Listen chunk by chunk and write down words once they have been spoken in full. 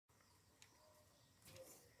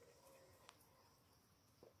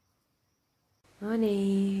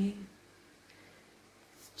Morning.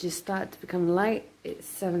 It's just started to become light. It's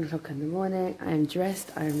 7 o'clock in the morning. I am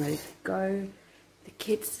dressed. I am ready to go. The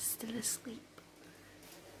kids are still asleep.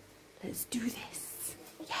 Let's do this.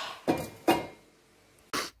 Yeah.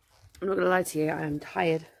 I'm not gonna lie to you. I am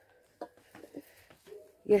tired.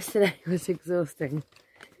 Yesterday was exhausting.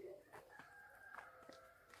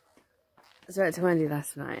 I spoke to Wendy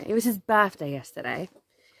last night. It was his birthday yesterday.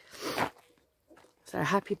 So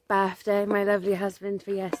happy birthday, my lovely husband,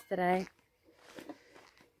 for yesterday.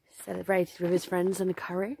 Celebrated with his friends on a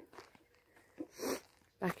curry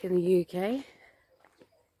back in the UK.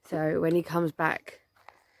 So when he comes back,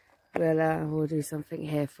 we'll do something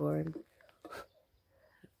here for him.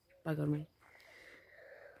 Bug on me.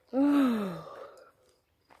 Oh.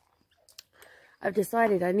 I've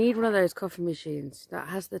decided I need one of those coffee machines that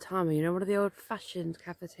has the timer. You know, one of the old-fashioned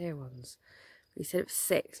cafetiere ones. He said it was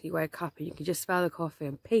 6. You wake up and you can just smell the coffee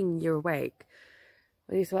and ping, you're awake.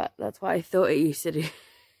 Well, that's what I thought it used to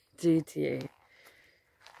do to you.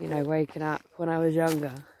 You know, waking up when I was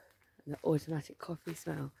younger. And the automatic coffee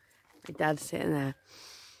smell. My dad's sitting there.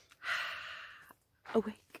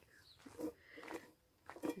 Awake.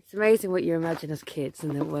 It's amazing what you imagine as kids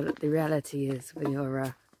and then what the reality is when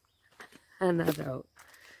you're an adult.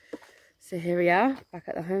 So here we are, back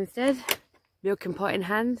at the homestead. Milking pot in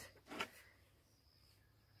hand.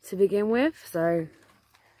 To begin with, so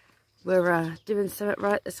we're doing something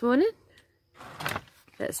right this morning.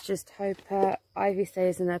 Let's just hope Ivy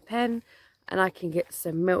stays in her pen and I can get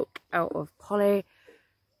some milk out of Polly,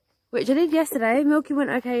 which I did yesterday. Milking went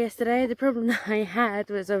okay yesterday. The problem that I had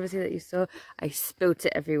was obviously that you saw I spilt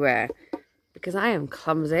it everywhere because I am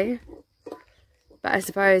clumsy, but I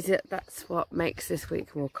suppose that's what makes this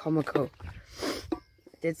week more comical.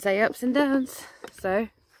 I did say ups and downs, so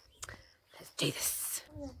let's do this.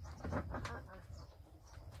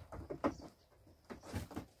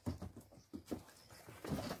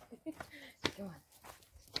 Go on.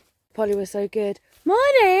 Polly was so good.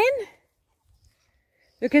 Morning!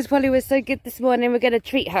 Because Polly was so good this morning, we're going to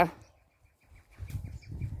treat her.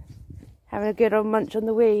 Having a good old munch on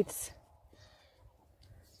the weeds.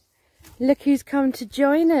 Look who's come to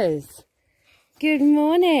join us. Good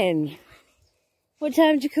morning. What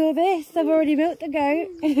time do you call this? I've already milked the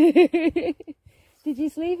goat. Did you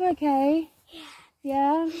sleep okay? Yeah.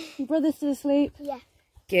 Yeah? Your brother's still asleep? Yeah.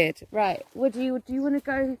 Good. Right. What do you want to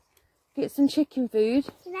go get some chicken food?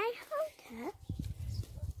 Can I hold her?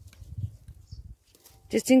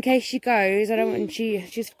 Just in case she goes. I don't want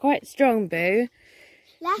she's quite strong, Boo.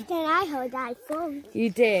 Last time I held her, I fell.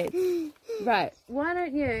 You did. Right. Why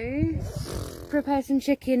don't you prepare some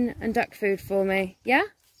chicken and duck food for me? Yeah?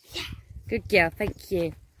 Yeah. Good girl. Thank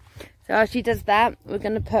you. So as she does that, we're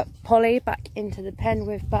going to put Polly back into the pen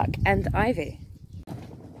with Buck and Ivy.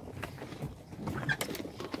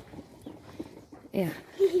 Yeah.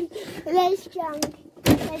 Very strong.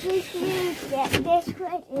 This one is very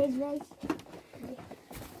strong.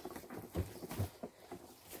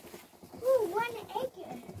 Ooh, 1 egg.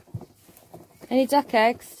 Any duck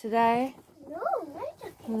eggs today? No, no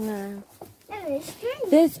duck eggs. No. No,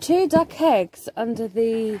 there's 2 duck eggs under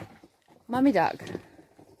the mummy duck.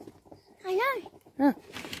 I know. Oh.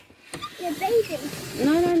 They're babies.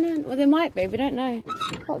 No. Well, there might be. We don't know.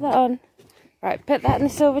 Put that on. Right, put that in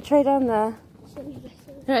the silver tray down there. I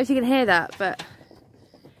don't know if you can hear that, but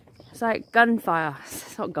it's like gunfire.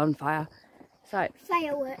 It's not gunfire. It's like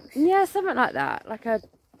fireworks. Yeah, something like that. Like a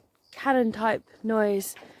cannon type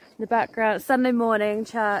noise in the background. Sunday morning,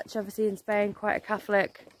 church, obviously in Spain, quite a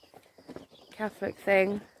Catholic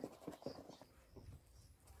thing.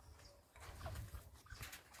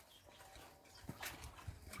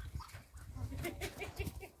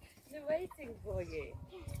 They're waiting for you.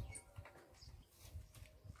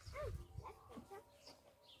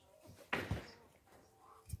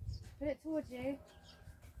 Put it towards you.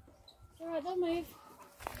 It's alright, don't move.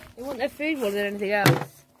 They want their food more than anything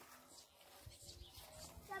else.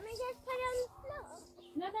 Let me just put it on the floor.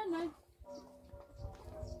 No.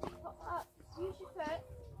 Pop up. Use your foot.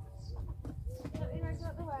 Let me right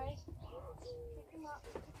out the way. Pick them up.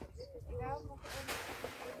 There you go. Pop it in.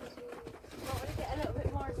 I want to get a little bit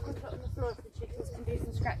more and put it on the floor so the chickens can do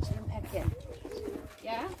some scratching and pecking.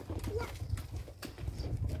 Yeah? Yeah.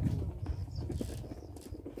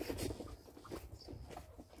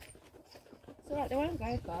 It's alright, they won't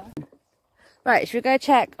go far. Right, should we go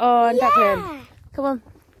check on duckling? Come on.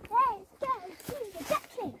 Let's go see the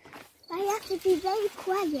duckling. I have to be very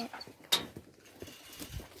quiet.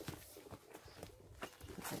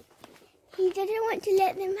 He didn't want to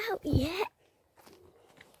let them out yet.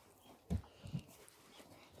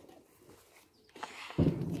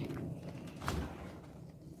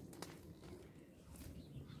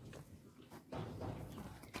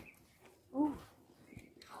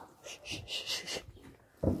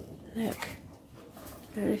 Look,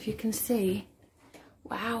 I don't know if you can see.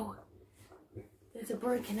 Wow, there's a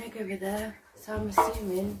broken egg over there, so I'm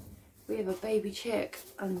assuming we have a baby chick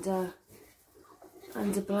under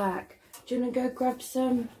black. Do you want to go grab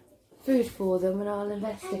some food for them and I'll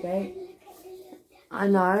investigate? I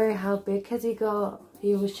know, how big has he got?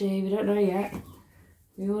 He or she, we don't know yet.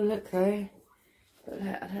 We all look though, but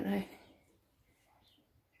look, I don't know.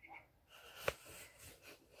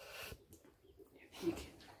 If you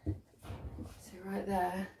can, so right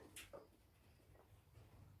there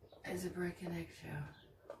is a broken eggshell.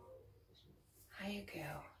 Hiya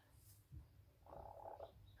girl.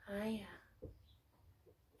 Hiya.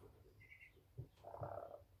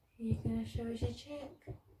 Are you gonna show us your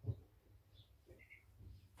chick?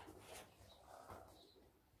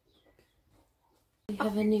 We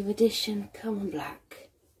have a new addition. Come on, Black.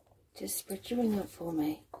 Just spread your wing up for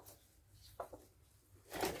me.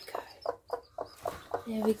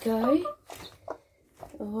 There we go.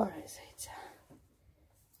 Alright, Zeta.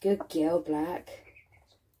 Good girl, Black.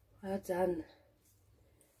 Well done.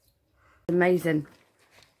 Amazing.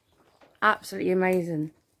 Absolutely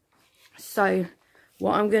amazing. So,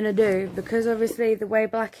 what I'm going to do, because obviously the way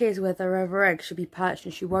Black is with her other eggs, she'll be perched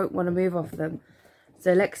and she won't want to move off them.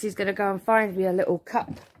 So Lexi's going to go and find me a little cup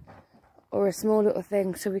or a small little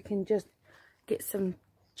thing so we can just get some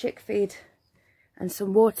chick feed and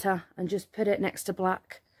some water and just put it next to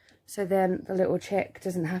Black. So then the little chick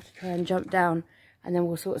doesn't have to try and jump down, and then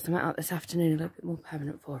we'll sort something out this afternoon a little bit more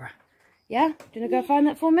permanent for her. Yeah? Do you want to go find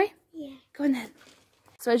that for me? Yeah. Go on then.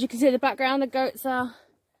 So as you can see in the background, the goats are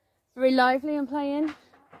very lively and playing.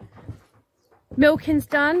 Milking's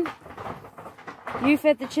done. You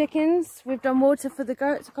fed the chickens. We've done water for the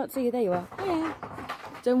goats. I can't see you. There you are. Yeah.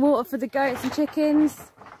 Done water for the goats and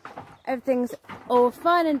chickens. Everything's all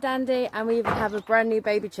fine and dandy, and we even have a brand new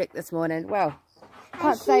baby chick this morning. Well,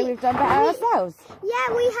 can't say we've done better ourselves.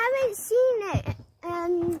 Yeah, we haven't seen it.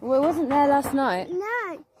 Well, it wasn't there last night.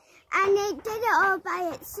 No. And it did it all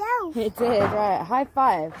by itself. It did, right. High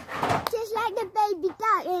five. Just like the baby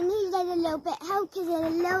duck, it needed a little bit help because it's a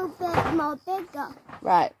little bit more bigger.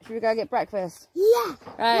 Right, should we go get breakfast? Yeah,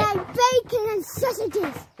 right. Like bacon and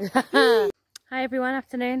sausages. Hi everyone,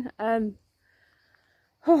 afternoon.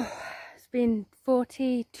 It's been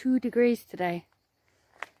 42 degrees today.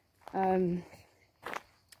 So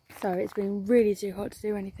it's been really too hot to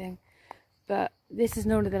do anything. But this is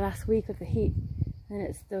normally the last week of the heat. And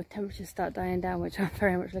it's the temperatures start dying down, which I'm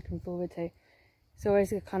very much looking forward to. It's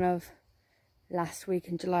always a kind of last week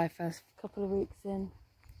in July, first couple of weeks in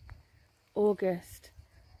August.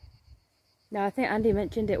 Now I think Andy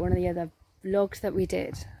mentioned it one of the other vlogs that we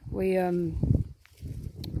did. We've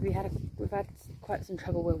had quite some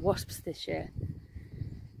trouble with wasps this year.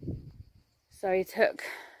 So he took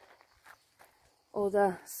all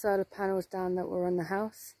the solar panels down that were on the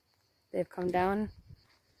house. They've come down.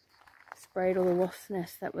 Sprayed all the wasp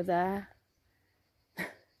nests that were there.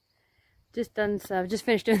 I've just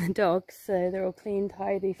finished doing the dogs, so they're all clean,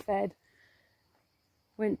 tidy, fed.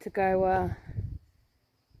 Went to go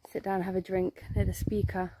sit down and have a drink near the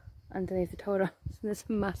speaker underneath the toilet. There's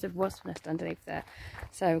a massive wasp nest underneath there,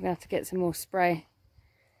 so we're gonna have to get some more spray.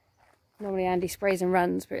 Normally Andy sprays and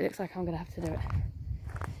runs, but it looks like I'm gonna have to do it.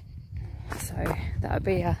 So that'll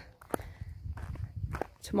be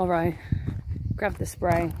tomorrow. Grab the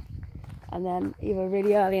spray. And then either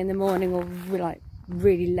really early in the morning or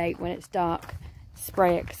really late when it's dark,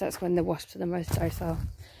 spray it, because that's when the wasps are the most docile.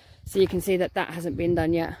 So you can see that that hasn't been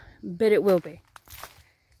done yet, but it will be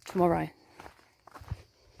tomorrow.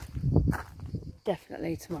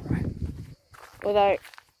 Definitely tomorrow. Although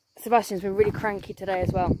Sebastian's been really cranky today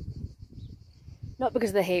as well. Not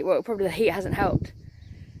because of the heat, well probably the heat hasn't helped.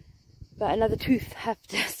 But another tooth has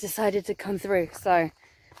just decided to come through, so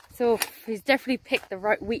he's definitely picked the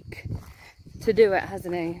right week to do it,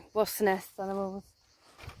 hasn't he? Wasp nests, animals.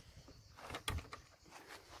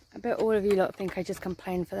 I bet all of you lot think I just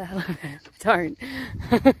complain for the hell of it. Don't.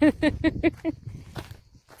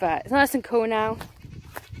 But it's nice and cool now.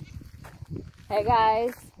 Hey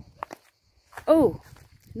guys. Oh,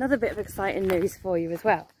 another bit of exciting news for you as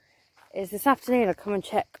well is this afternoon I'll come and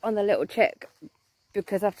check on the little chick,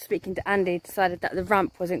 because after speaking to Andy, decided that the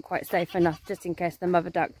ramp wasn't quite safe enough, just in case the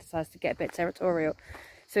mother duck decides to get a bit territorial.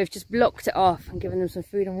 So we've just blocked it off and given them some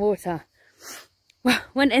food and water. Well,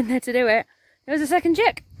 went in there to do it. There was a second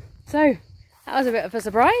chick. So that was a bit of a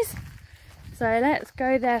surprise. So let's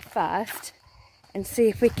go there first and see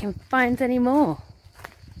if we can find any more.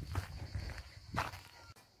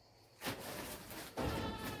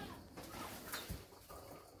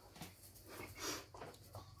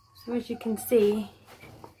 So as you can see,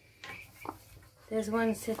 There's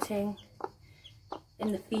one sitting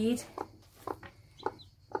in the feed,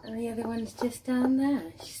 and the other one's just down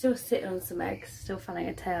there. She's still sitting on some eggs, still fanning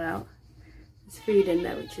her tail out. There's food in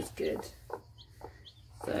there, which is good.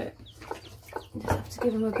 So just have to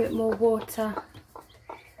give them a bit more water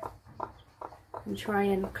and try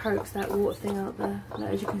and coax that water thing out there. And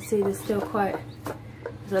as you can see, there's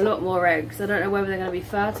a lot more eggs. I don't know whether they're going to be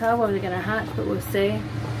fertile, whether they're going to hatch, but we'll see.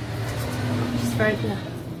 She's very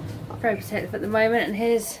protective at the moment. And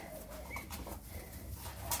here's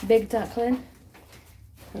big duckling.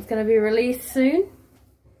 It's going to be released soon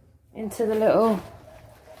into the little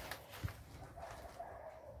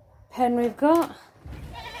pen we've got.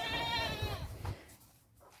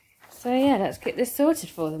 So yeah, let's get this sorted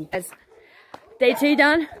for them. Day 2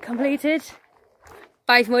 done, completed.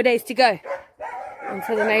 5 more days to go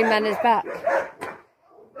until the main man is back.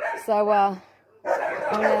 So I'll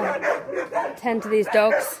tend to these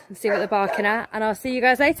dogs and see what they're barking at, and I'll see you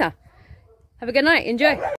guys later. Have a good night,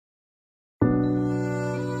 enjoy.